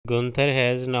Gunther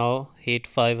has now hit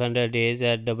 500 days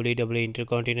as WWE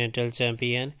Intercontinental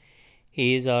Champion.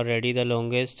 He is already the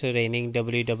longest reigning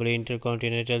WWE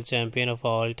Intercontinental Champion of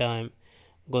all time.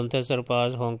 Gunther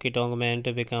surpassed Honky Tonk Man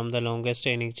to become the longest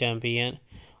reigning champion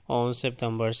on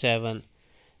September 7.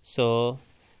 So,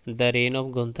 the reign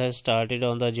of Gunther started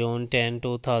on the June 10,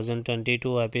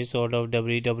 2022 episode of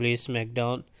WWE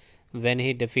SmackDown when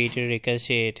he defeated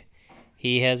Ricochet.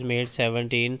 He has made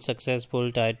 17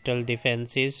 successful title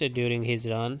defenses during his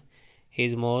run.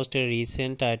 His most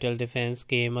recent title defense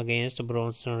came against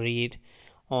Bronson Reed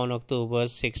on October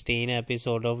 16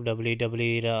 episode of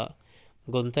WWE Raw.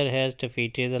 Gunther has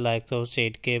defeated the likes of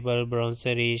Sid Cable,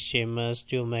 Bronson Reed, Sheamus,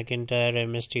 Drew McIntyre,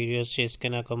 and Mysterio,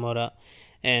 Shinsuke Nakamura,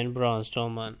 and Braun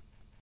Strowman.